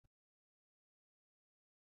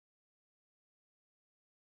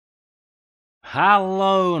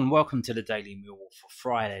Hello and welcome to the Daily Millwall for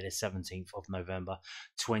Friday the 17th of November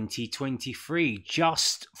 2023.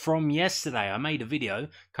 Just from yesterday, I made a video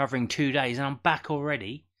covering 2 days and I'm back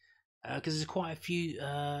already because there's quite a few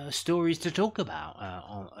stories to talk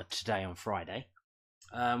about today on Friday.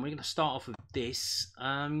 We're going to start off with this.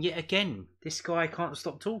 Yet again, this guy can't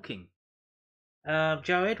stop talking.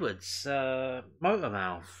 Joe Edwards,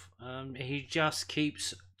 Motormouth, he just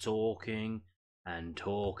keeps talking and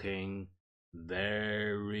talking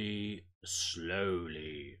very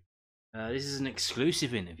slowly. This is an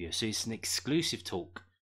exclusive interview, so it's an exclusive talk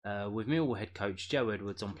with Millwall head coach Joe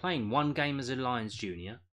Edwards on playing one game as a Lions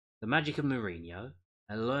junior, the magic of Mourinho,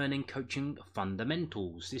 and learning coaching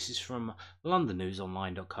fundamentals. This is from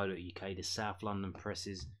londonnewsonline.co.uk, the South London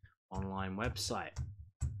Press's online website.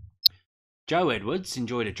 Joe Edwards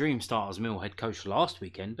enjoyed a dream start as Millwall head coach last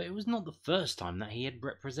weekend, but it was not the first time that he had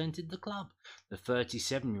represented the club. The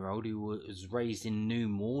 37-year-old, who was raised in New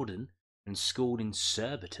Morden and schooled in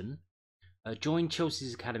Surbiton, joined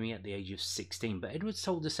Chelsea's academy at the age of 16, but Edwards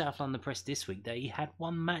told the South London Press this week that he had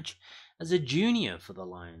one match as a junior for the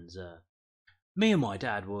Lions. Me and my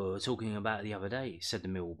dad were talking about it the other day, said the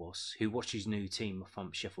Millwall boss, who watched his new team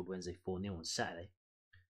thump Sheffield Wednesday 4-0 on Saturday.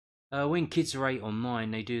 When kids are 8 or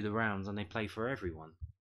 9, they do the rounds and they play for everyone.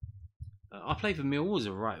 I played for Millwall as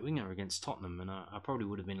a right winger against Tottenham, and I probably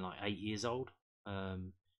would have been like 8 years old. I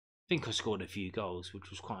think I scored a few goals, which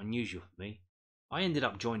was quite unusual for me. I ended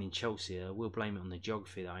up joining Chelsea. We'll blame it on the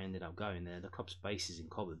geography that I ended up going there. The club's base is in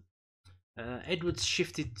Cobham. Edwards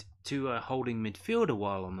shifted to holding midfielder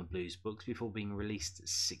while on the Blues books before being released at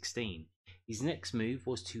 16. His next move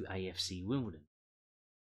was to AFC Wimbledon.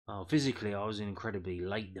 Physically, I was an incredibly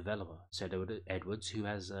late developer, said Edwards, who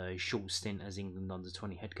has a short stint as England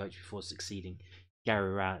under-20 head coach before succeeding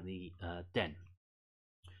Gary Rowett at the Den.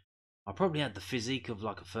 I probably had the physique of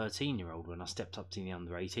like a 13-year-old when I stepped up to the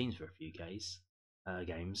under-18s for a few games,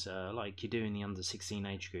 like you do in the under-16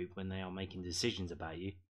 age group when they are making decisions about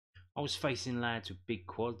you. I was facing lads with big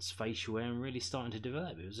quads, facial hair, and really starting to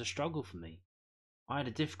develop. It was a struggle for me. I had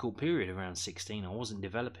a difficult period around 16. I wasn't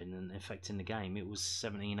developing and affecting the game. It was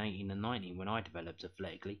 17, 18 and 19 when I developed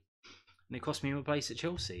athletically. And it cost me my place at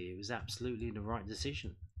Chelsea. It was absolutely the right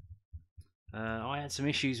decision. I had some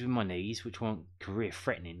issues with my knees, which weren't career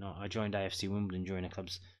threatening. I joined AFC Wimbledon during the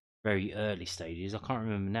club's very early stages. I can't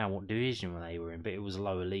remember now what division they were in, but it was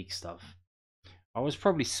lower league stuff. I was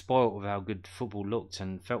probably spoilt with how good football looked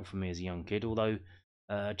and felt for me as a young kid, although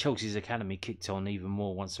Chelsea's academy kicked on even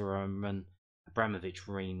more once the Roman Abramovich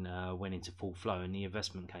reign went into full flow and the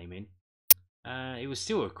investment came in. It was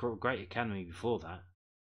still a great academy before that.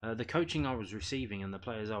 The coaching I was receiving and the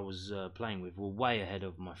players I was playing with were way ahead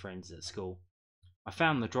of my friends at school. I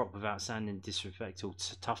found the drop, without sounding disrespectful,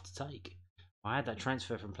 tough to take. I had that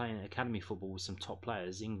transfer from playing academy football with some top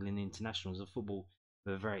players, England internationals, of football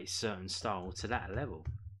with a very certain style, to that level.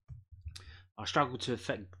 I struggled to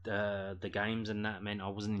affect the games, and that meant I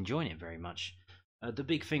wasn't enjoying it very much. The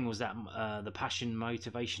big thing was that the passion,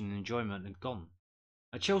 motivation and enjoyment had gone.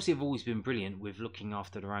 Chelsea have always been brilliant with looking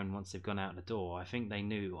after their own once they've gone out the door. I think they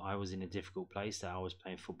knew I was in a difficult place, that I was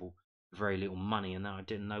playing football for very little money, and that I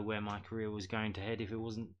didn't know where my career was going to head if it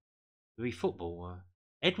wasn't to be football.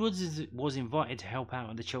 Edwards was invited to help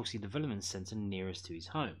out at the Chelsea Development Centre nearest to his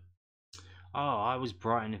home. I was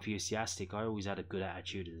bright and enthusiastic. I always had a good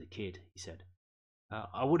attitude as a kid, he said.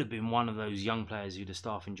 I would have been one of those young players who the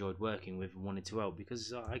staff enjoyed working with and wanted to help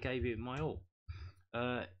because I gave it my all.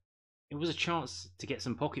 It was a chance to get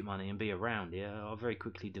some pocket money and be around here. I very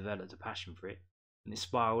quickly developed a passion for it, and it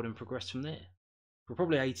spiraled and progressed from there. For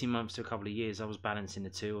probably 18 months to a couple of years, I was balancing the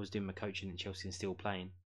two. I was doing my coaching at Chelsea and still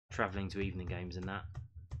playing, travelling to evening games and that.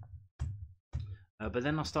 But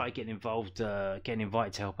then I started getting involved, getting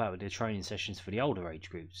invited to help out with the training sessions for the older age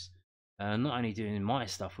groups. Not only doing my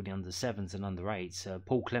stuff with the under-7s and under-8s,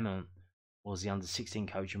 Paul Clement was the under-16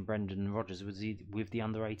 coach and Brendan Rodgers was with the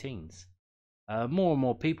under-18s. More and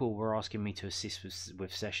more people were asking me to assist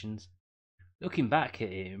with sessions. Looking back at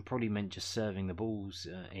it, it probably meant just serving the balls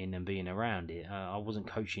in and being around it. I wasn't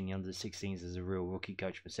coaching the under-16s as a real rookie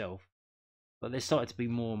coach myself, but there started to be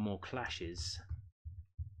more and more clashes.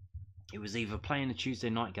 It was either playing a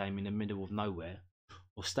Tuesday night game in the middle of nowhere,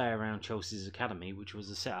 or stay around Chelsea's academy, which was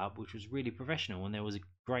a setup which was really professional and there was a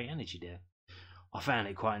great energy there. I found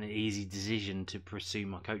it quite an easy decision to pursue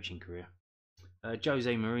my coaching career.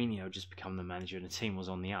 Jose Mourinho had just become the manager and the team was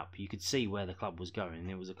on the up. You could see where the club was going,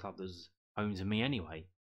 and it was a club that was home to me anyway.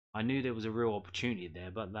 I knew there was a real opportunity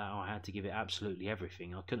there, but that I had to give it absolutely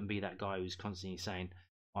everything. I couldn't be that guy who's constantly saying,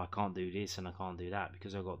 I can't do this and I can't do that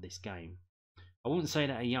because I got this game. I wouldn't say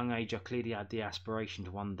that at a young age I clearly had the aspiration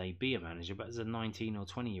to one day be a manager, but as a 19 or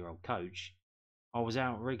 20-year-old coach, I was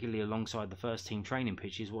out regularly alongside the first team training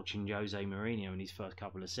pitches watching Jose Mourinho in his first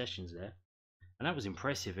couple of sessions there, and that was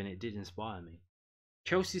impressive and it did inspire me.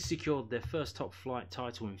 Chelsea secured their first top flight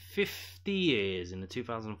title in 50 years in the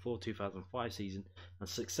 2004-2005 season and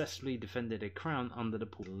successfully defended a crown under the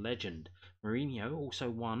Portugal legend. Mourinho also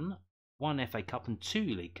won one FA Cup and 2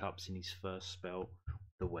 League Cups in his first spell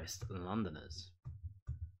with the West Londoners.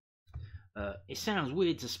 It sounds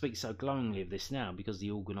weird to speak so glowingly of this now because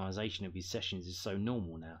the organisation of his sessions is so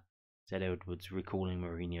normal now, said Edwards, recalling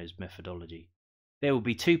Mourinho's methodology. There would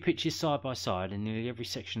be 2 pitches side by side and nearly every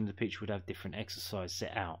section of the pitch would have different exercise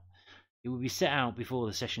set out. It would be set out before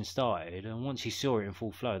the session started, and once you saw it in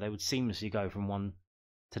full flow they would seamlessly go from one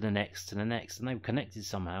to the next, and they were connected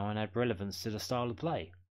somehow and had relevance to the style of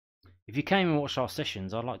play. If you came and watched our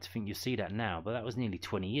sessions, I'd like to think you'd see that now, but that was nearly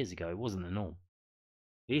 20 years ago. It wasn't the norm.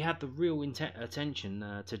 He had the real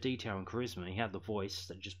attention to detail and charisma. He had the voice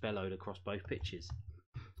that just bellowed across both pitches.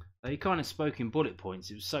 He kind of spoke in bullet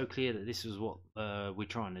points. It was so clear that this was what we're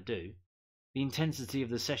trying to do. The intensity of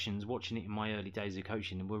the sessions, watching it in my early days of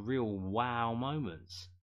coaching, were real wow moments.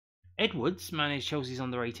 Edwards managed Chelsea's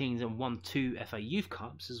under-18s and won 2 FA Youth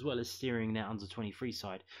Cups, as well as steering their under-23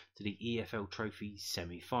 side to the EFL Trophy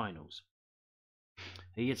semi-finals.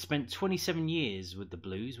 He had spent 27 years with the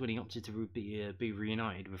Blues when he opted to be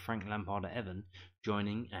reunited with Frank Lampard at Everton,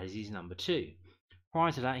 joining as his number 2.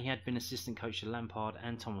 Prior to that, he had been assistant coach to Lampard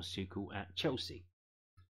and Thomas Tuchel at Chelsea.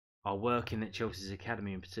 Our work in at Chelsea's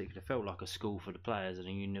academy in particular felt like a school for the players and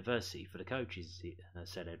a university for the coaches,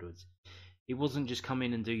 said Edwards. It wasn't just come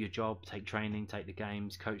in and do your job, take training, take the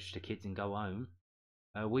games, coach the kids and go home.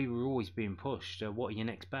 We were always being pushed. What are your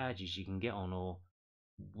next badges you can get on? Or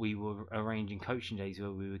we were arranging coaching days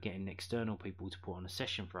where we were getting external people to put on a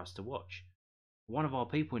session for us to watch. One of our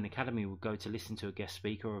people in the academy would go to listen to a guest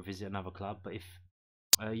speaker or visit another club, but if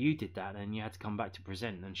you did that, then you had to come back to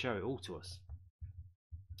present and show it all to us.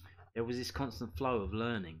 There was this constant flow of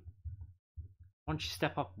learning. Once you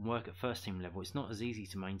step up and work at first team level, it's not as easy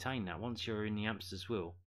to maintain that once you're in the hamster's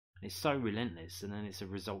wheel. It's so relentless, and then it's a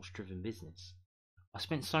results driven business. I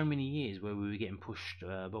spent so many years where we were getting pushed,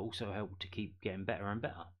 but also helped to keep getting better and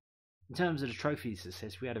better. In terms of the trophy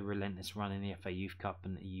success, we had a relentless run in the FA Youth Cup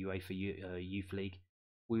and the UEFA Youth League.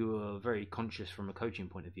 We were very conscious from a coaching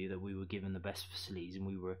point of view that we were given the best facilities and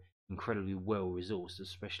we were incredibly well resourced,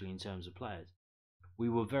 especially in terms of players. We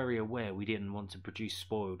were very aware we didn't want to produce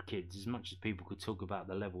spoiled kids. As much as people could talk about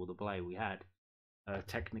the level of the play we had,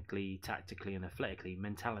 technically, tactically and athletically,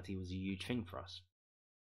 mentality was a huge thing for us.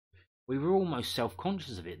 We were almost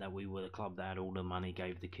self-conscious of it, that we were the club that had all the money,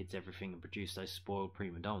 gave the kids everything and produced those spoiled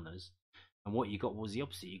prima donnas. And what you got was the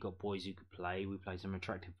opposite. You got boys who could play, we played some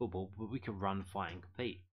attractive football, but we could run, fight and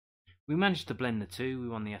compete. We managed to blend the two. We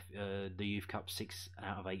won the Youth Cup 6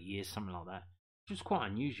 out of 8 years, something like that, which was quite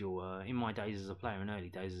unusual. In my days as a player and early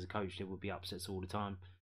days as a coach, there would be upsets all the time.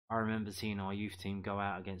 I remember seeing our youth team go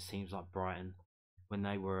out against teams like Brighton when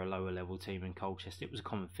they were a lower level team in Colchester. It was a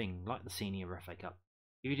common thing, like the senior FA Cup.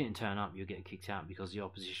 If you didn't turn up, you'd get kicked out because the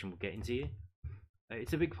opposition would get into you.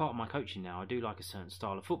 It's a big part of my coaching now. I do like a certain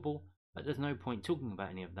style of football, but there's no point talking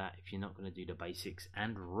about any of that if you're not going to do the basics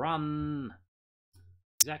and run.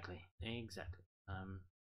 Exactly.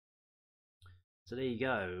 So there you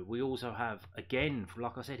go. We also have, again,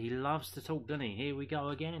 like I said, he loves to talk, doesn't he? Here we go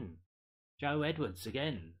again. Joe Edwards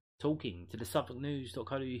again, talking to the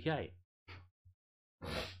SuffolkNews.co.uk.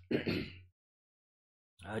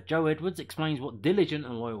 Joe Edwards explains what diligent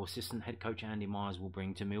and loyal assistant head coach Andy Myers will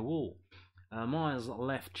bring to Millwall. Myers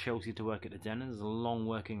left Chelsea to work at the Den, and there's a long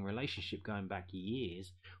working relationship going back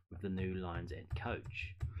years with the new Lions head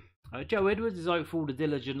coach. Joe Edwards is hopeful the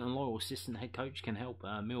diligent and loyal assistant head coach can help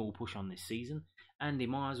Millwall push on this season. Andy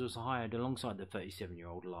Myers was hired alongside the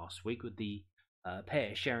 37-year-old last week, with the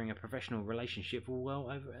pair sharing a professional relationship for well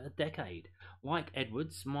over a decade. Like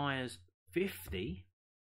Edwards, Myers 50.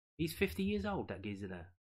 He's 50 years old, that geezer there.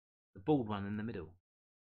 The bald one in the middle.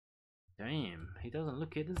 Damn, he doesn't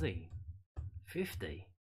look it, does he? 50.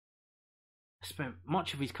 Spent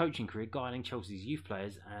much of his coaching career guiding Chelsea's youth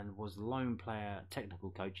players and was the lone player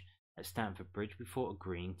technical coach at Stamford Bridge before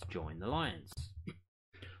agreeing to join the Lions.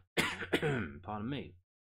 Pardon me.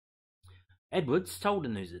 Edwards told the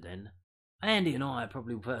News at Den, Andy and I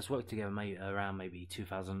probably first worked together around maybe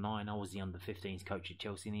 2009. I was the under-15s coach at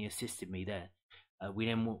Chelsea and he assisted me there. We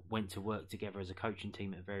then went to work together as a coaching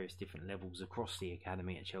team at various different levels across the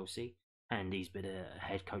academy at Chelsea. Andy's been a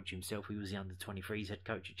head coach himself. He was the under-23s head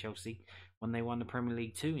coach at Chelsea when they won the Premier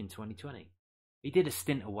League 2 in 2020. He did a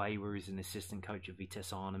stint away where he was an assistant coach at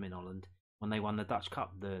Vitesse Arnhem in Holland. when they won the Dutch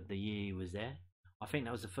Cup the year he was there. I think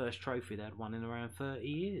that was the first trophy they'd won in around 30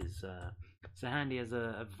 years. So Andy has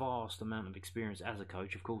a vast amount of experience as a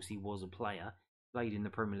coach. Of course, he was a player, played in the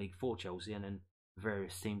Premier League for Chelsea and then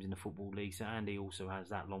various teams in the Football League. So Andy also has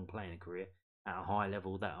that long playing career at a high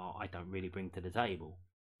level that I don't really bring to the table.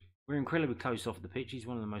 We're incredibly close off the pitch. He's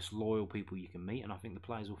one of the most loyal people you can meet, and I think the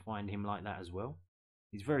players will find him like that as well.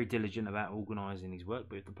 He's very diligent about organising his work,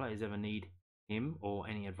 but if the players ever need him or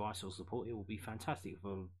any advice or support, it will be fantastic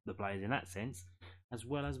for the players in that sense, as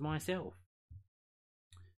well as myself.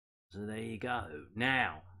 So there you go.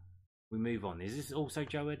 Now, we move on. Is this also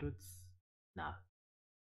Joe Edwards? No.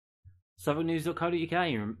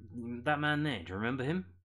 SuffolkNews.co.uk. That man there, do you remember him?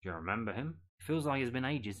 Do you remember him? It feels like it's been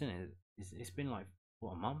ages, isn't it? It's been like,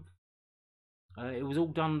 what, a month? It was all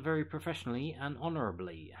done very professionally and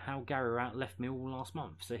honourably. How Gary Rowett left Millwall last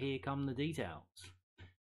month. So here come the details.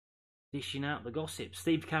 Dishing out the gossip.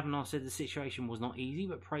 Steve Kavanagh said the situation was not easy,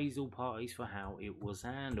 but praised all parties for how it was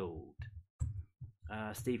handled.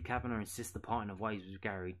 Steve Kavanagh insists the parting of ways with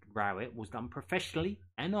Gary Rowett was done professionally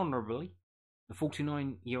and honourably. The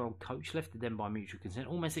 49-year-old coach left the den by mutual consent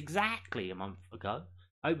almost exactly a month ago,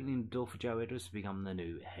 opening the door for Joe Edwards to become the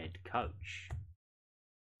new head coach.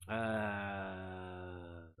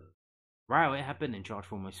 Rowett had been in charge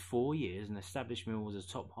for almost 4 years and established Millwall as a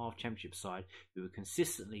top half championship side who were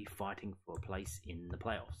consistently fighting for a place in the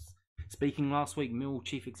playoffs. Speaking last week, Millwall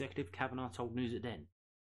chief executive Kavanagh told News at Den,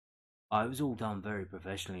 it was all done very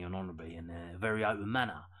professionally and honourably in a very open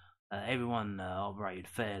manner. Everyone operated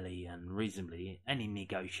fairly and reasonably. Any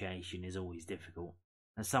negotiation is always difficult,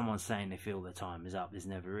 and someone saying they feel their time is up is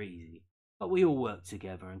never easy. But we all worked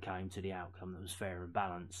together and came to the outcome that was fair and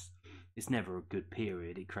balanced. It's never a good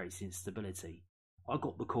period, it creates instability. I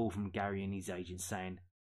got the call from Gary and his agent saying,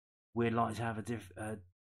 we'd like to have a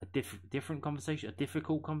different conversation, a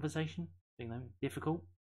difficult conversation? Difficult?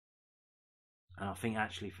 And I think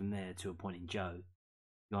actually from there to appointing Joe,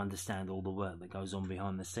 you understand all the work that goes on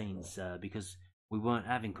behind the scenes, because we weren't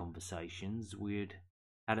having conversations,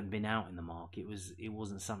 hadn't been out in the market, it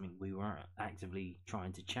wasn't something we were actively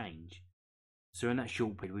trying to change. So in that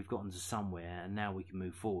short period we've gotten to somewhere and now we can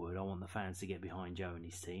move forward. I want the fans to get behind Joe and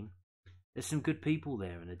his team. There's some good people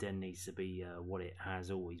there and the Den needs to be what it has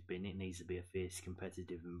always been. It needs to be a fierce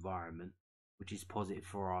competitive environment which is positive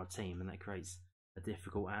for our team, and that creates a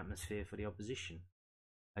difficult atmosphere for the opposition.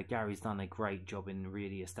 Gary's done a great job in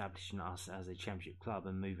really establishing us as a championship club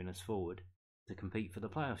and moving us forward to compete for the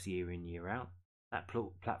playoffs year in, year out. That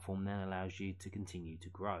platform then allows you to continue to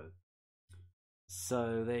grow.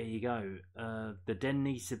 So there you go. The Den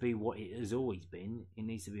needs to be what it has always been. It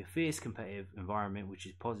needs to be a fierce competitive environment which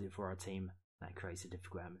is positive for our team. That creates a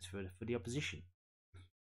difficult atmosphere for the opposition.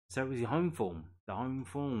 So it was the home form. The home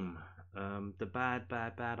form. The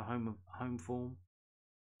bad home form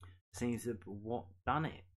seems to what done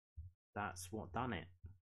it. That's what done it.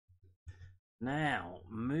 Now,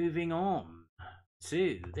 moving on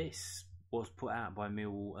to this was put out by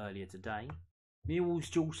Millwall earlier today. Millwall's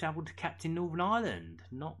George Saville to captain Northern Ireland.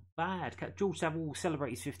 Not bad. George Saville will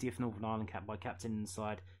celebrate his 50th Northern Ireland cap by captaining the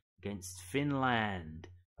side against Finland.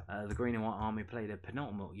 The Green and White Army played a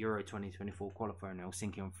penultimate Euro 2024 qualifier in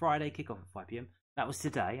Helsinki on Friday, kick-off at 5 PM. That was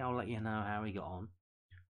today. I'll let you know how he got on.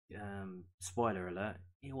 Spoiler alert,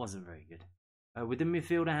 it wasn't very good. With the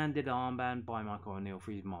midfielder handed the armband by Michael O'Neill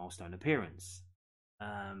for his milestone appearance.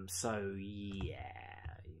 So yeah.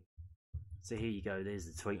 So here you go, there's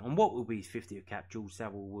the tweet. On what will be his 50th cap, George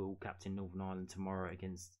Saville will captain Northern Ireland tomorrow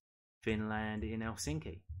against Finland in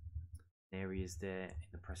Helsinki. There he is there in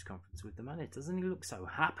the press conference with the man. Doesn't he look so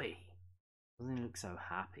happy? Doesn't he look so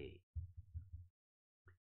happy?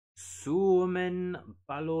 Suomen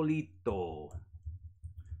Paloliitto.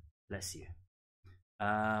 Bless you.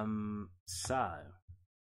 So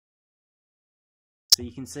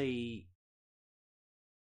you can see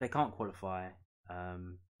they can't qualify.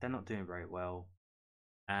 They're not doing very well,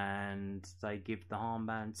 and they give the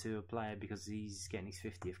armband to a player because he's getting his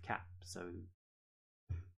 50th cap. So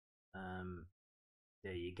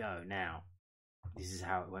there you go. Now this is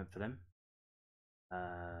how it went for them.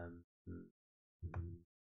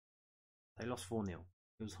 They lost 4-0. It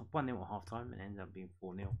was 1-0 at half time and ended up being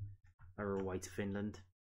 4-0. They were away to Finland.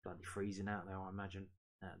 Bloody freezing out there, I imagine,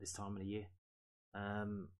 at this time of the year.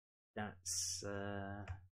 That's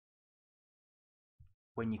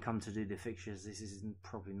when you come to do the fixtures, this is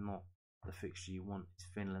probably not the fixture you want. It's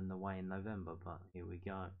Finland away in November, but here we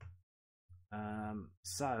go.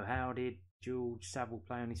 So how did George Saville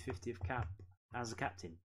play on his 50th cap as a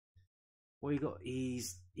captain? Well,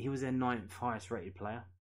 he was their 9th highest rated player,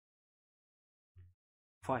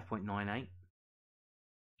 5.98.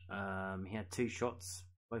 He had 2 shots,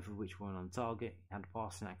 both of which weren't on target. He had a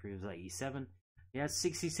passing accuracy of 87. He had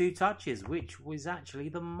 62 touches, which was actually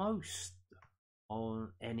the most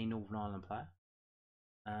on any Northern Ireland player.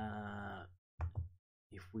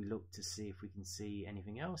 If we look to see if we can see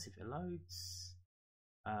anything else, if it loads.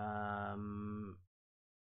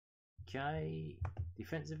 Okay,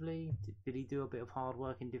 defensively, did he do a bit of hard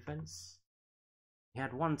work in defence? He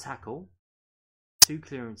had 1 tackle, 2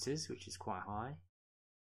 clearances, which is quite high,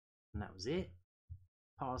 and that was it.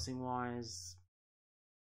 Passing wise,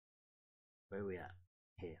 where are we at?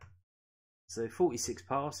 Here. So 46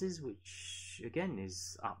 passes, which again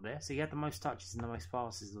is up there. So he had the most touches and the most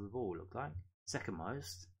passes of the ball, looked like. Second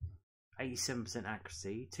most. 87%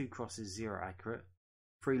 accuracy, 2 crosses, 0 accurate,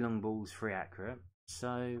 3 long balls, 3 accurate.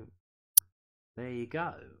 So there you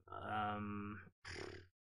go.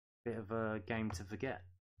 Bit of a game to forget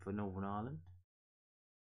for Northern Ireland.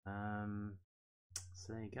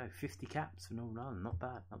 So there you go. 50 caps for Northern Ireland. Not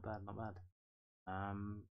bad, not bad, not bad.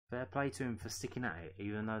 Fair play to him for sticking at it,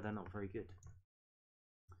 even though they're not very good.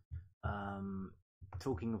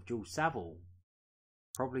 Talking of George Saville,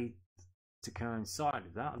 probably to coincide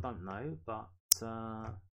with that, I don't know, but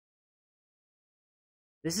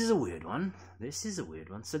this is a weird one. This is a weird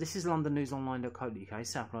one. So this is londonnewsonline.co.uk,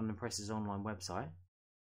 South London Press's online website.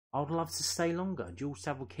 I would love to stay longer. George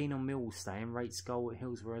Saville keen on Millwall stay and rates goal at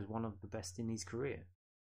Hillsborough as one of the best in his career.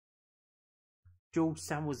 George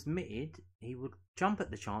Saville admitted he would jump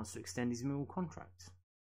at the chance to extend his Millwall contract.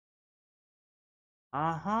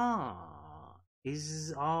 Are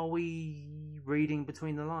we reading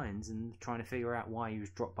between the lines and trying to figure out why he was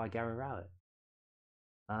dropped by Gary Rowett?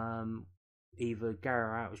 Either Gary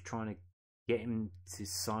Rowett was trying to get him to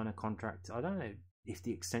sign a contract. I don't know if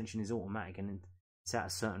the extension is automatic and it's at a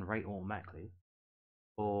certain rate automatically,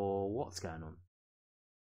 or what's going on.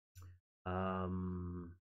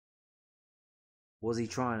 Was he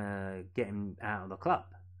trying to get him out of the club?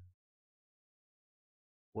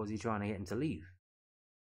 Was he trying to get him to leave?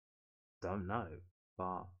 Don't know,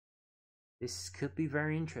 but this could be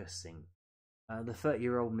very interesting. The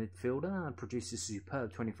 30-year-old midfielder produced a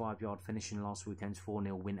superb 25-yard finish in last weekend's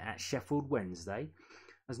 4-0 win at Sheffield Wednesday,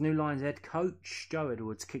 as New Lions head coach Joe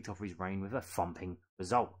Edwards kicked off his reign with a thumping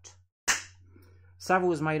result.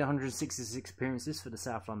 Saville has made 166 appearances for the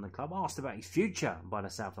South London club. Asked about his future by the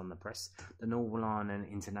South London Press, the Northern Ireland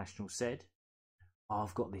International said,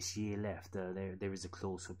 "I've got this year left. There is a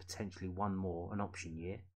clause for potentially one more, an option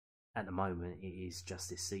year. At the moment, it is just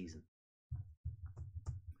this season.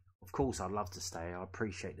 Of course, I'd love to stay. I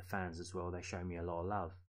appreciate the fans as well. They show me a lot of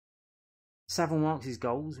love." Saville marks his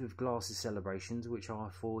goals with glasses celebrations, which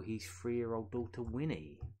are for his 3-year-old daughter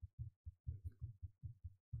Winnie.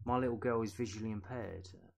 "My little girl is visually impaired,"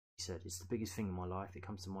 he said. "It's the biggest thing in my life. It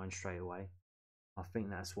comes to mind straight away. I think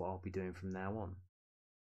that's what I'll be doing from now on."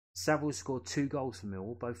 Saville scored 2 goals for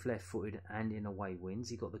Millwall, both left-footed and in away wins.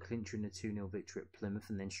 He got the clincher in the 2-0 victory at Plymouth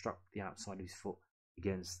and then struck the outside of his foot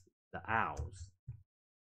against the Owls.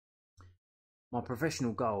 "My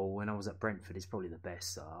professional goal when I was at Brentford is probably the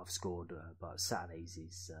best I've scored, but Saturday's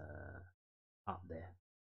is up there,"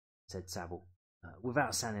 said Saville.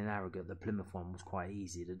 Without sounding arrogant, the Plymouth one was quite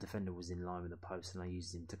easy. The defender was in line with the post and I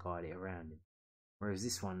used him to guide it around him. Whereas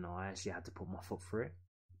this one, I actually had to put my foot through it.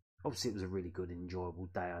 Obviously, it was a really good, enjoyable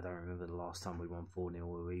day. I don't remember the last time we won 4-0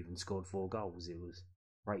 or we even scored 4 goals. It was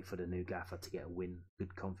great for the new gaffer to get a win,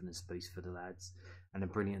 good confidence boost for the lads, and a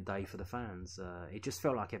brilliant day for the fans. It just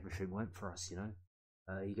felt like everything went for us, you know.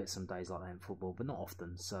 You get some days like that in football, but not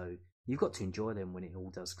often. So you've got to enjoy them when it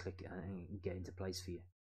all does click and get into place for you.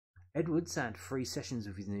 Edwards had 3 sessions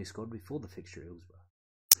with his new squad before the fixture at Hillsborough.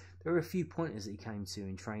 "There were a few pointers that he came to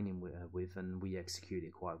in training with and we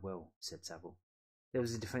executed quite well," said Saville. "There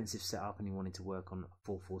was a defensive setup and he wanted to work on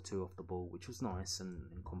 4-4-2 off the ball, which was nice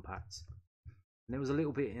and compact. And there was a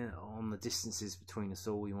little bit on the distances between us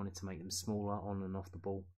all. We wanted to make them smaller on and off the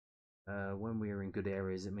ball. When we are in good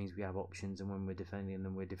areas, it means we have options, and when we're defending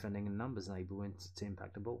them, we're defending in numbers and able to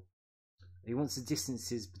impact the ball. He wants the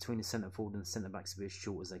distances between the centre forward and the centre backs to be as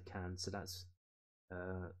short as they can, so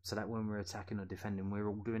that when we're attacking or defending, we're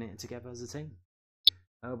all doing it together as a team.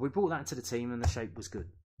 We brought that to the team, and the shape was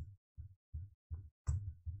good."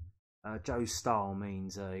 Joe's style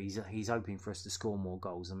means he's hoping for us to score more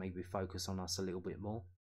goals and maybe focus on us a little bit more.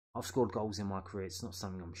 "I've scored goals in my career. It's not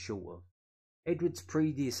something I'm short of." Edwards'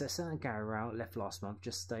 predecessor, Gary Rowett, left last month,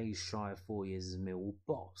 just days shy of 4 years as Millwall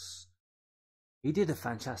boss. "He did a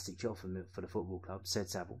fantastic job for the football club," said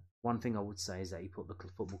Saville. "One thing I would say is that he put the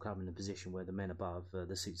football club in a position where the men above,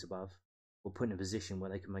 the suits above, were put in a position where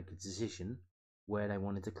they could make a decision where they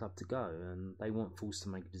wanted the club to go, and they weren't forced to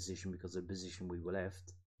make a decision because of the position we were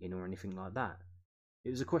left. in or anything like that. It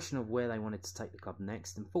was a question of where they wanted to take the club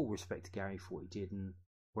next, and full respect to Gary for what he did and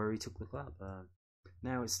where he took the club.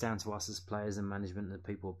 Now it's down to us as players and management and the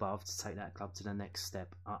people above to take that club to the next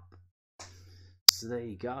step up. So there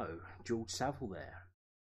you go, George Saville there.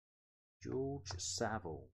 George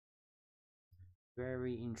Saville.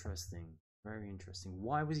 Very interesting. Very interesting.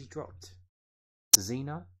 Why was he dropped? Does he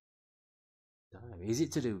know? Don't know. Is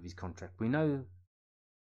it to do with his contract? We know.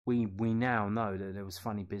 We now know that there was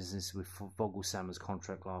funny business with Vogelsammer's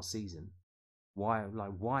contract last season. Why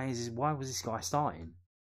was this guy starting?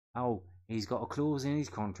 Oh, he's got a clause in his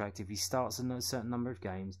contract. If he starts a certain number of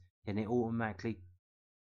games, then it automatically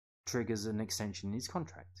triggers an extension in his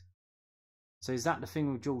contract. So is that the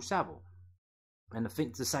thing with George Saville? And I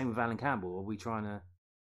think the same with Alan Campbell. Are we trying to?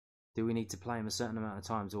 Do we need to play him a certain amount of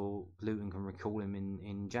times, or Luton can recall him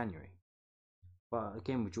in January? But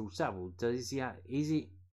again, with George Saville, does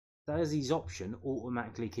his option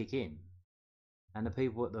automatically kick in? And the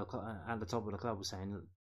people at the top of the club were saying,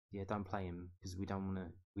 "Yeah, don't play him because we don't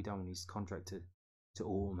want his contract to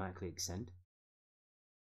automatically extend."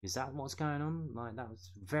 Is that what's going on? Like, that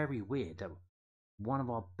was very weird. That one of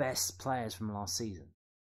our best players from last season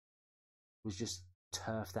was just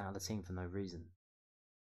turfed out of the team for no reason.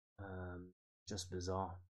 Just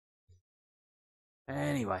bizarre.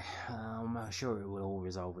 Anyway, I'm sure it will all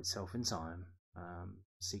resolve itself in time.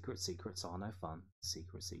 Secrets are no fun.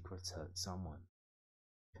 Secrets hurt someone.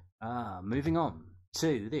 Moving on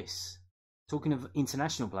to this. Talking of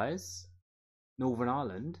international players, Northern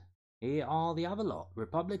Ireland, here are the other lot.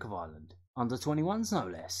 Republic of Ireland, under 21s no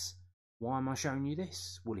less. Why am I showing you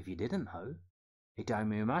this? Well, if you didn't know,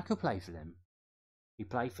 Aidomo Emakhu played for them. He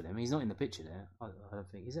played for them. He's not in the picture there. I don't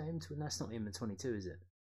think. Is that him? That's not him at 22, is it?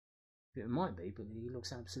 It might be, but he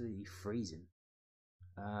looks absolutely freezing.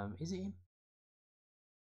 Is it him?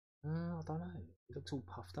 I don't know. He looks all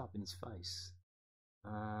puffed up in his face.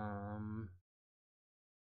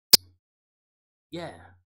 Yeah,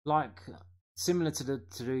 like similar to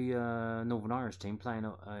the Northern Irish team playing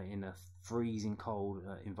in a freezing cold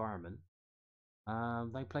environment.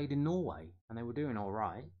 They played in Norway and they were doing all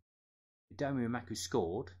right. Aidomo Emakhu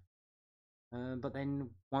scored, but then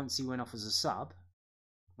once he went off as a sub,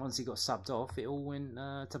 once he got subbed off, it all went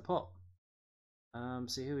to pot.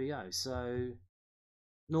 So here we go. So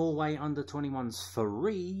Norway under 21s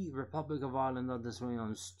 3, Republic of Ireland under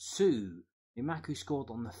 21s 2. Emakhu scored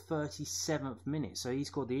on the 37th minute, so he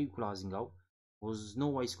scored the equalising goal. Was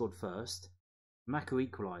Norway scored first? Emakhu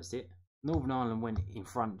equalised it. Northern Ireland went in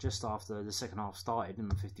front just after the second half started in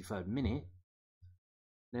the 53rd minute.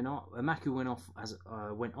 Then Emakhu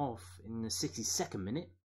went off in the 62nd minute.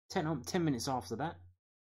 10 minutes after that,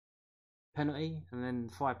 penalty, and then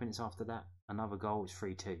 5 minutes after that, another goal. It's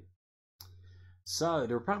 3-2. So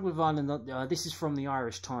the Republic of Ireland. This is from the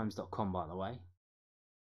irishtimes.com, by the way,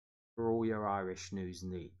 for all your Irish news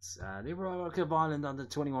needs. The Republic of Ireland under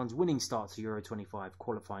 21's winning start to Euro 25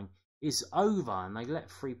 qualifying is over, and they let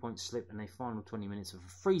 3 points slip in their final 20 minutes of a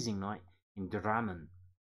freezing night in Drammen.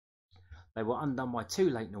 They were undone by 2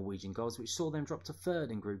 late Norwegian goals, which saw them drop to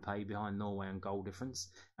third in Group A behind Norway on goal difference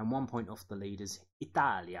and 1 point off the leaders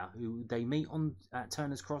Italia, who they meet at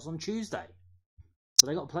Turner's Cross on Tuesday. So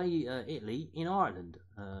they got to play Italy in Ireland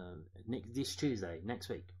this Tuesday, next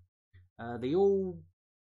week. The All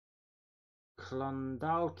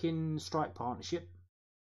Clondalkin Strike Partnership,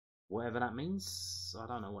 whatever that means, I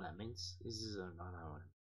don't know what that means. I don't know.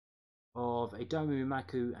 Of Aidomo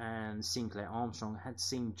Emakhu and Sinclair Armstrong had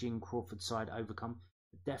seen Jim Crawford's side overcome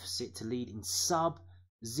the deficit to lead in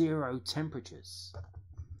sub-zero temperatures.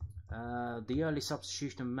 The early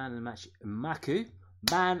substitution of man of the match Emakhu,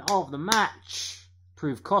 man of the match,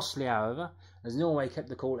 proved costly, however, as Norway kept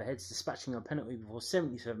the call ahead, dispatching a penalty before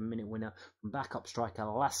 77-minute winner from backup striker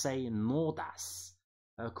Lasse Nordas.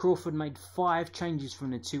 Crawford made 5 changes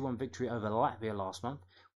from the 2-1 victory over Latvia last month,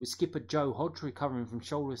 with skipper Joe Hodge recovering from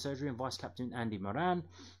shoulder surgery and vice-captain Andy Moran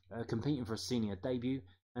competing for a senior debut,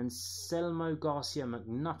 and Selmo Garcia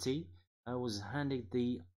McNutty was handed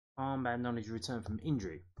the armband on his return from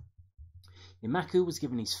injury. Emakhu was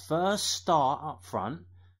given his first start up front.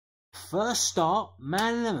 First start,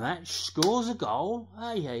 man of the match, scores a goal.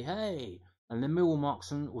 Hey. And the Millwall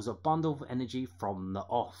marksman was a bundle of energy from the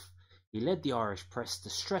off. He led the Irish press to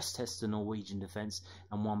stress test the Norwegian defence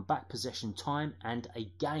and won back possession time and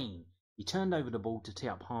again. He turned over the ball to tee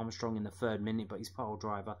up Armstrong in the 3rd minute, but his pile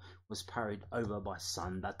driver was parried over by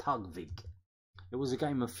Sander Tugvik. It was a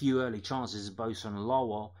game of few early chances as Bosun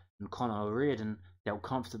Lawal and Conor O'Riordan dealt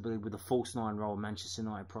comfortably with the false 9 role Manchester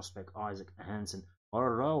United prospect Isaac Hansen.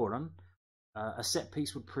 A set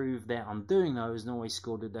piece would prove their undoing, though, as Norway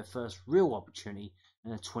scored their first real opportunity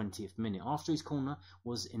in the 20th minute. After his corner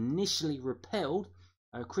was initially repelled,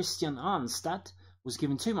 Christian Arnstad was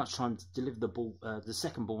given too much time to deliver the ball, the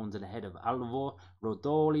second ball into the head of Alvor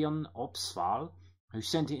Rodolion Opsval, who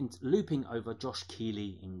sent it looping over Josh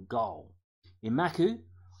Keeley in goal. Emakhu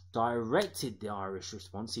directed the Irish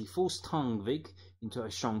response. He forced Tungvig into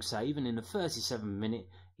a strong save, and in the 37th minute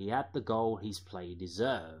he had the goal his play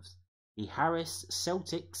deserved. He harassed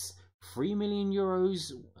Celtic's €3 million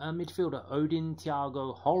midfielder Odin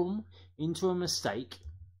Thiago Holm into a mistake,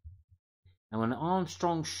 and when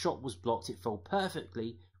Armstrong's shot was blocked, it fell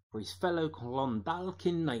perfectly for his fellow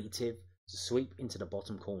Clondalkin native to sweep into the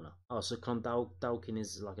bottom corner. Oh, so Clondalkin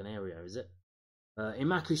is like an area, is it?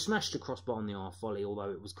 Emakhu smashed the crossbar on the half volley,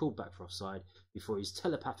 although it was called back for offside before his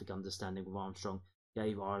telepathic understanding with Armstrong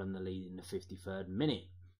gave Ireland the lead in the 53rd minute.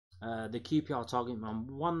 The QPR target man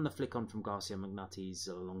won the flick on from Garcia McNutty's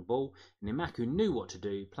long ball, and Emakhu knew what to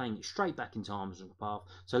do, playing it straight back into Armstrong's path.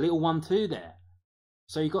 So a little 1-2 there.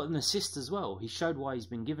 So he got an assist as well. He showed why he's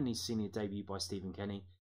been given his senior debut by Stephen Kenny,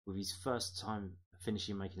 with his first time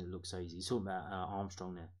finishing making it look so easy. He's talking about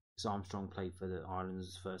Armstrong there, because Armstrong played for the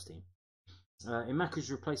Ireland's first team.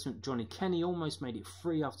 Emakhu's replacement Johnny Kenny almost made it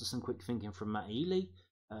free after some quick thinking from Matt Ely.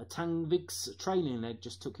 Tangvig's trailing leg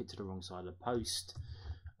just took it to the wrong side of the post.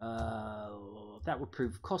 That would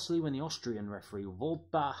prove costly when the Austrian referee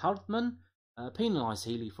Volpa Hartmann penalised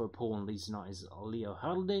Healy for a pull on Leeds United's Leo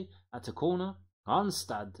Hardy at a corner.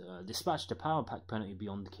 Arnstad dispatched a power pack penalty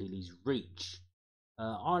beyond Keeley's reach.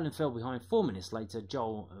 Ireland fell behind 4 minutes later.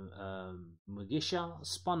 Joel Mugisha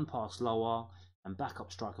spun past Lower, and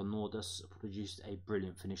backup striker Nordus produced a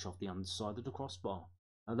brilliant finish off the underside of the crossbar.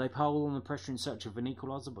 They piled on the pressure in search of an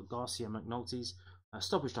equaliser, but Garcia McNulty's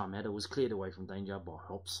stoppage time header was cleared away from danger by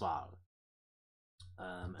Opsval.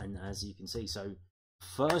 And as you can see, so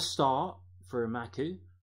first start for Emakhu,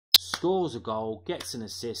 scores a goal, gets an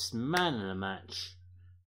assist, man in the match.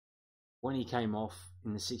 When he came off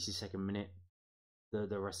in the 62nd minute,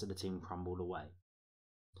 the rest of the team crumbled away.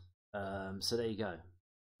 So there you go.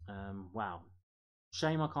 Wow.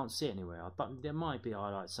 Shame I can't see it anywhere. There might be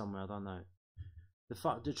highlights somewhere, I don't know.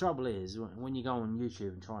 The trouble is, when you go on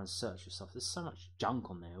YouTube and try and search for stuff, there's so much junk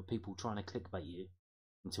on there of people trying to clickbait you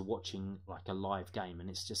into watching like a live game, and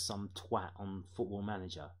it's just some twat on Football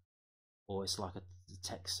Manager, or it's like a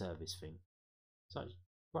text service thing. So,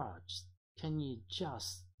 bruh, can you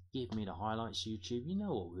just give me the highlights, YouTube? You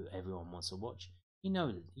know what everyone wants to watch. You know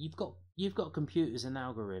that you've got computers and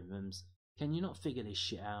algorithms. Can you not figure this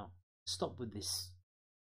shit out? Stop with this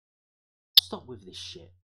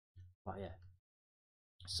shit. But yeah.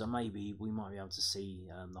 So maybe we might be able to see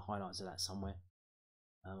the highlights of that somewhere.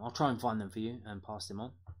 I'll try and find them for you and pass them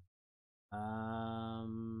on.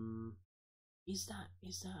 Is that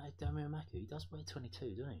Aidomo Emakhu? He does wear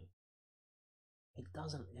 22, doesn't he? It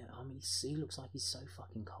doesn't. I mean, he looks like he's so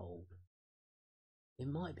fucking cold. It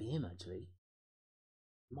might be him actually.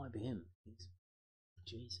 It might be him.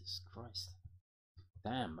 Jesus Christ.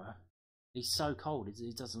 Damn, bro. He's so cold.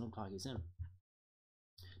 It doesn't look like it's him.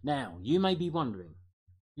 Now you may be wondering.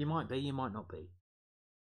 You might be, you might not be.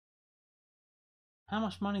 How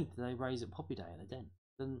much money did they raise at Poppy Day at the Den?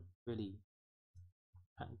 Doesn't really.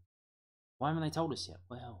 Why haven't they told us yet?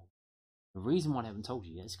 Well, the reason why they haven't told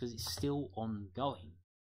you yet is because it's still ongoing.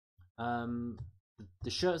 The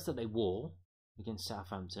shirts that they wore against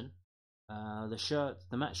Southampton, the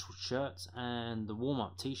match shirts, and the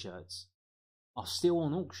warm-up T-shirts are still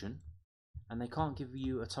on auction, and they can't give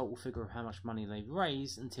you a total figure of how much money they've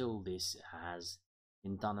raised until this has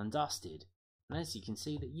been done and dusted. And as you can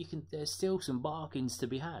see, there's still some bargains to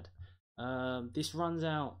be had. This runs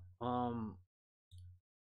out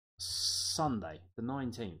Sunday the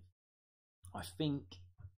 19th. I think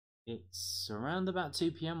it's around about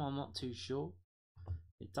 2 PM. I'm not too sure.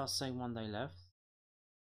 It does say 1 day left.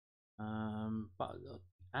 But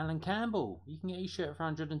Alan Campbell, you can get your shirt for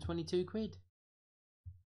 122 quid.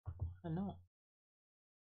 Why not?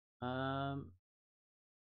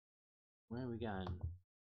 Where are we going?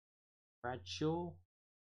 Bradshaw,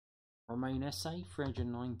 Romain Essay,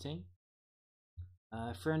 319.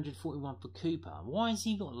 341 for Cooper. Why has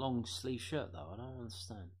he got a long sleeve shirt though? I don't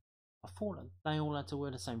understand. I thought they all had to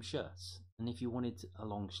wear the same shirts, and if you wanted a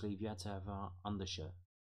long sleeve, you had to have an undershirt.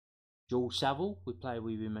 George Saville, player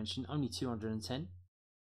we've been mentioned, only 210.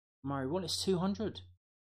 Murray Wallace, 200.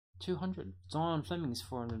 200. Zion Fleming's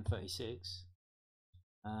 436,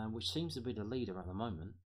 which seems to be the leader at the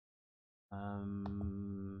moment.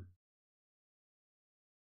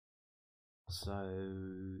 So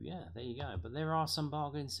yeah, there you go. But there are some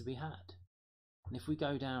bargains to be had. And if we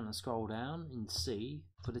go down and scroll down and see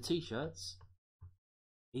for the t-shirts,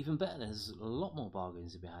 even better, there's a lot more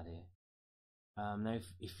bargains to be had here. Now,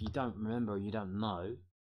 if you don't remember or you don't know,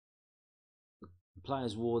 the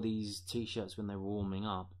players wore these t-shirts when they were warming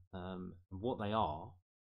up. What they are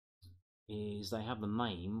is they have the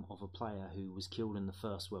name of a player who was killed in the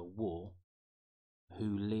First World War,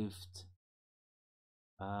 who lived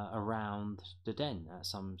around the Den at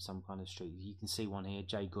some kind of street. You can see one here,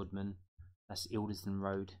 J. Goodman. That's Ilderston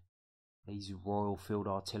Road. He's Royal Field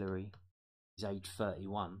Artillery. He's aged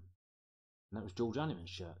 31, and that was George Honeyman's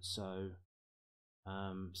shirt. So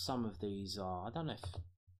some of these are, I don't know if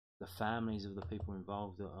the families of the people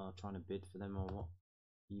involved that are trying to bid for them or what.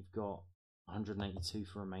 You've got 182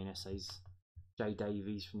 for Remain Essays, J.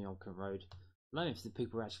 Davies from the Old Kent Road. I don't know if the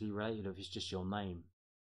people are actually related or if it's just your name.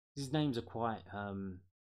 These names are quite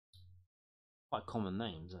common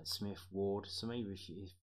names, like Smith, Ward. So maybe if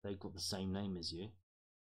they've got the same name as you,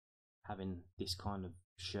 having this kind of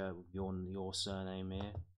shirt with your surname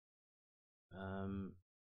here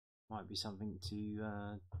might be something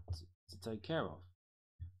to take care of.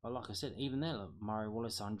 But like I said, even there, look, Murray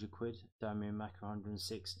Wallace 100 quid, Aidomo Emakhu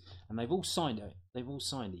 106, and they've all signed it. They've all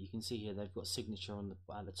signed it. You can see here they've got signature on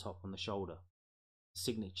at the top on the shoulder,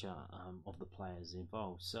 signature of the players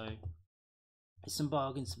involved. So there's some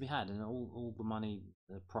bargains to be had, and all the money,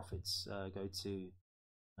 the profits go to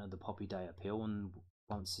the Poppy Day appeal. And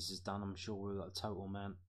once this is done, I'm sure we've got a total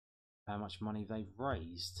amount how much money they've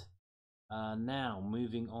raised. Now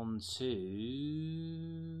moving on to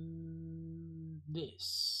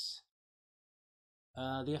this.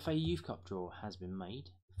 The FA Youth Cup draw has been made,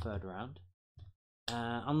 third round.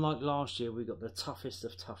 Unlike last year, we got the toughest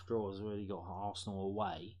of tough draws. We already got Arsenal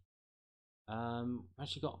away.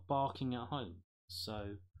 Actually got Barking at home,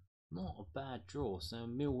 so not a bad draw. So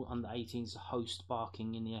Millwall under 18s host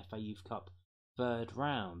Barking in the FA Youth Cup third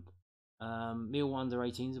round. Millwall under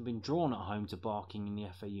 18s have been drawn at home to Barking in the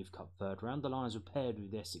FA Youth Cup third round. The Lions were paired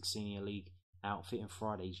with their Essex Senior League outfit in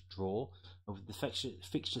Friday's draw, with the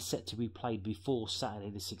fixture set to be played before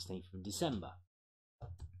Saturday the 16th of December.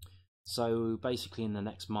 So basically in the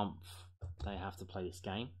next month they have to play this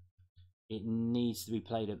game. It needs to be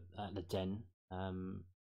played at the Den,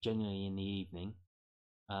 generally in the evening.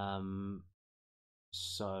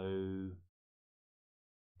 So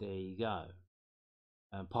there you go.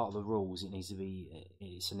 Part of the rules, it's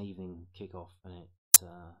an evening kickoff, and it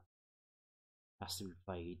has to be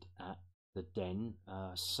played at the Den.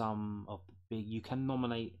 Some of the you can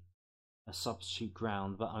nominate a substitute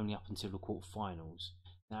ground, but only up until the quarterfinals.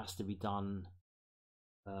 It has to be done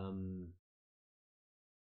in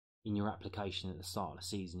your application at the start of the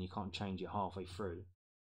season. You can't change it halfway through,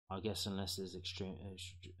 I guess, unless there's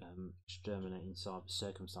exterminating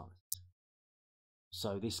circumstances.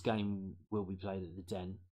 So this game will be played at the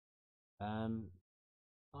Den.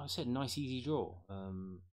 Like I said, nice easy draw.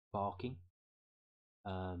 Barking.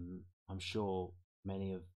 I'm sure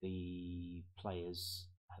many of the players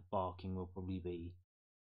at Barking will probably be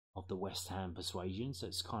of the West Ham persuasion, so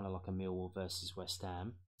it's kind of like a Millwall versus West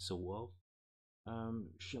Ham sort of.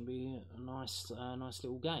 Should be a nice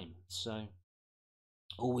little game. So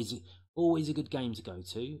always a good game to go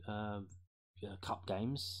to. Cup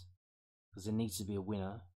games, because there needs to be a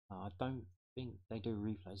winner. I don't think they do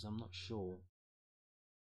replays. I'm not sure.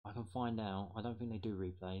 I can find out. I don't think they do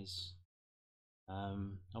replays.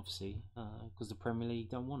 Obviously, because the Premier League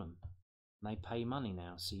don't want them. They pay money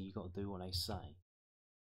now, so you got to do what they say.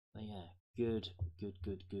 But yeah, good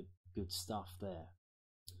stuff there.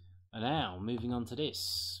 And now, moving on to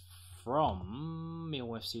this from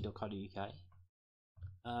millwallfc.co.uk.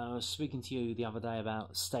 I was speaking to you the other day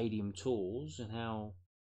about stadium tours and how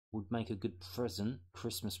would make a good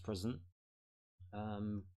Christmas present,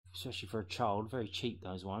 especially for a child. Very cheap,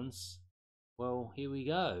 those ones. Well, here we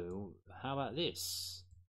go. How about this?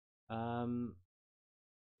 A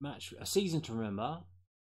season to remember.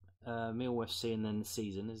 Millwall FC and then the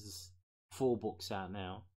season. There's 4 books out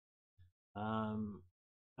now. A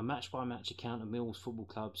match-by-match account of Millwall Football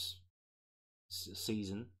Club's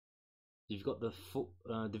season. You've got the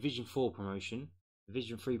Division 4 promotion,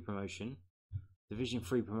 Division 3 promotion, Division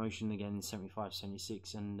 3 promotion again in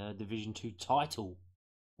 75-76, and Division 2 title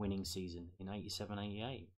winning season in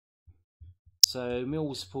 87-88. So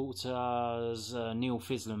Millwall supporters Neil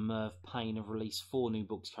Fizzler and Merv Payne have released 4 new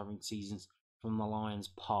books covering seasons from the Lions'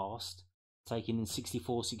 past, taken in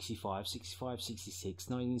 64-65, 65-66,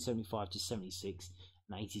 1975-76,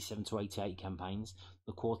 and 87-88 campaigns.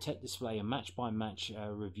 The quartet display a match-by-match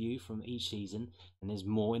review from each season, and there's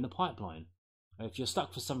more in the pipeline. If you're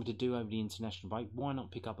stuck for something to do over the international break, why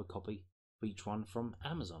not pick up a copy for each one from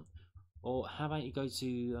Amazon? Or how about you go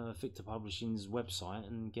to Victor Publishing's website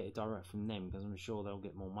and get it direct from them, because I'm sure they'll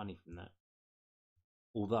get more money from that.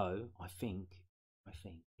 Although I think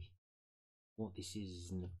what this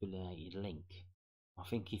is an affiliated link. I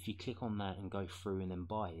think if you click on that and go through and then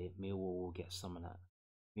buy it, Millwall will get some of that.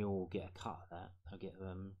 Millwall will get a cut of that. They'll get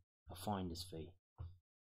a finder's fee.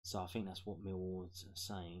 So I think that's what Millwall's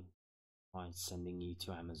saying by sending you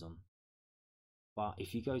to Amazon. But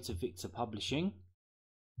if you go to Victor Publishing,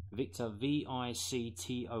 Victor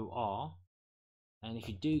VICTOR, and if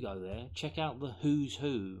you do go there, check out the Who's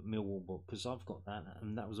Who Millwall book, because I've got that,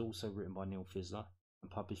 and that was also written by Neil Fizzler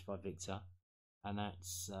and published by Victor, and that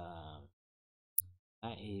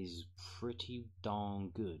is pretty darn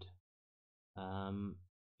good.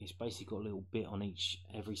 It's basically got a little bit on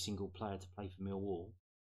every single player to play for Millwall,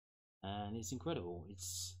 and it's incredible.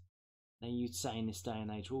 It's now you'd say in this day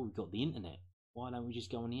and age, well, we've got the internet. Why don't we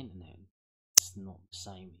just go on the internet? It's not the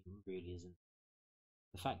same. It really isn't.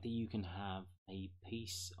 The fact that you can have a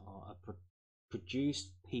piece or a produced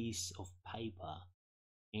piece of paper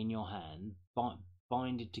in your hand,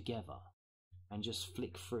 bind it together, and just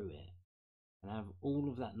flick through it, and have all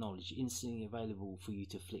of that knowledge instantly available for you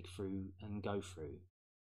to flick through and go through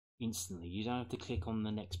instantly. You don't have to click on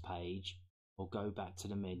the next page or go back to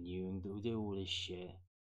the menu and do all this shit.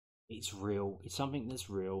 It's real. It's something that's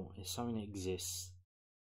real. It's something that exists.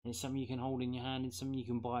 And it's something you can hold in your hand. It's something you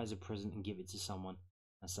can buy as a present and give it to someone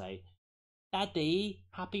and say, "Daddy,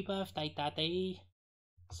 happy birthday, Daddy."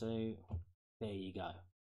 So there you go.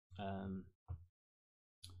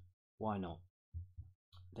 Why not?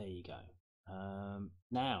 There you go.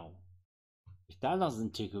 Now, if that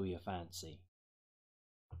doesn't tickle your fancy,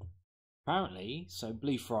 apparently, so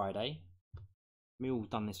Blue Friday, Millwall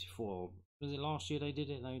done this before. Was it last year they did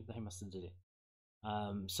it? They must have did it.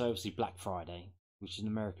 So obviously Black Friday, which is an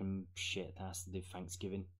American shit that has to do with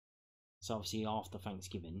Thanksgiving. So obviously after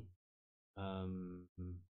Thanksgiving,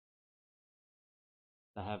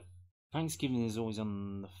 they have Thanksgiving is always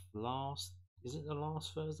on the last. Is it the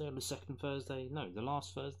last Thursday or the second Thursday? No, the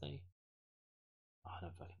last Thursday. I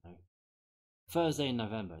don't fucking know. Thursday in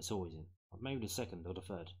November. It's always in. Maybe the second or the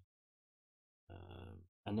third.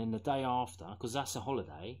 And then the day after, because that's a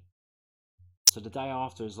holiday. So the day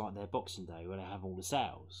after is like their Boxing Day, where they have all the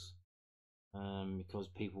sales. Because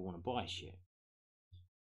people want to buy shit.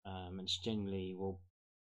 And it's generally, well,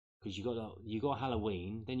 because you got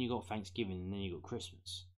Halloween, then you got Thanksgiving, and then you got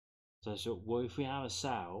Christmas. So well, if we have a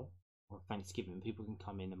sale or Thanksgiving, people can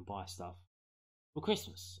come in and buy stuff for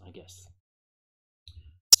Christmas, I guess.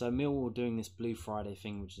 So Millwall doing this Blue Friday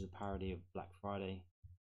thing, which is a parody of Black Friday.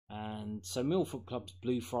 And so Millwall Football Club's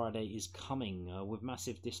Blue Friday is coming with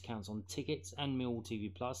massive discounts on tickets and Millwall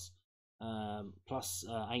TV Plus, plus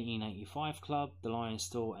 1885 Club, the Lion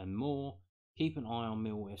Store, and more. Keep an eye on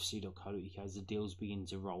millwallfc.co.uk as the deals begin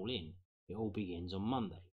to roll in. It all begins on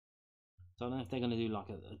Monday. So I don't know if they're going to do like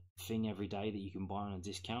a thing every day that you can buy on a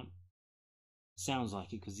discount. Sounds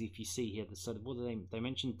like it, because if you see here, so what do they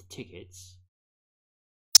mentioned the tickets.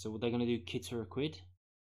 So what they're going to do, kids for £1.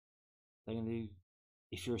 They're going to do,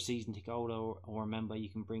 if you're a season ticket holder or a member, you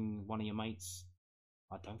can bring one of your mates.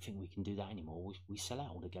 I don't think we can do that anymore. We sell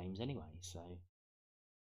out all the games anyway, so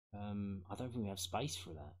I don't think we have space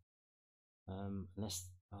for that. Unless,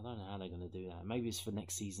 I don't know how they're going to do that. Maybe it's for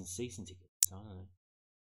next season's season tickets. I don't know.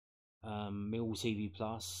 Millwall TV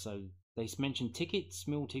Plus. So they mentioned tickets,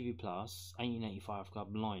 Millwall TV Plus, 1885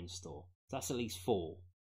 Club, Lion Store. That's at least 4.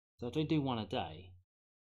 So if they do one a day,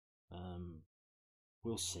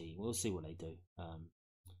 we'll see. We'll see what they do.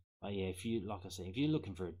 But yeah, if you, like I say, if you're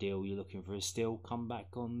looking for a deal, you're looking for a steal, come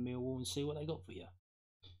back on Millwall and see what they got for you.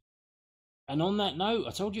 And on that note,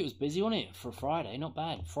 I told you it was busy on it for Friday. Not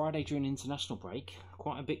bad. Friday during international break,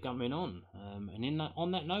 quite a bit going on. And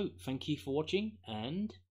on that note, thank you for watching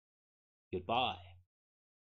and goodbye.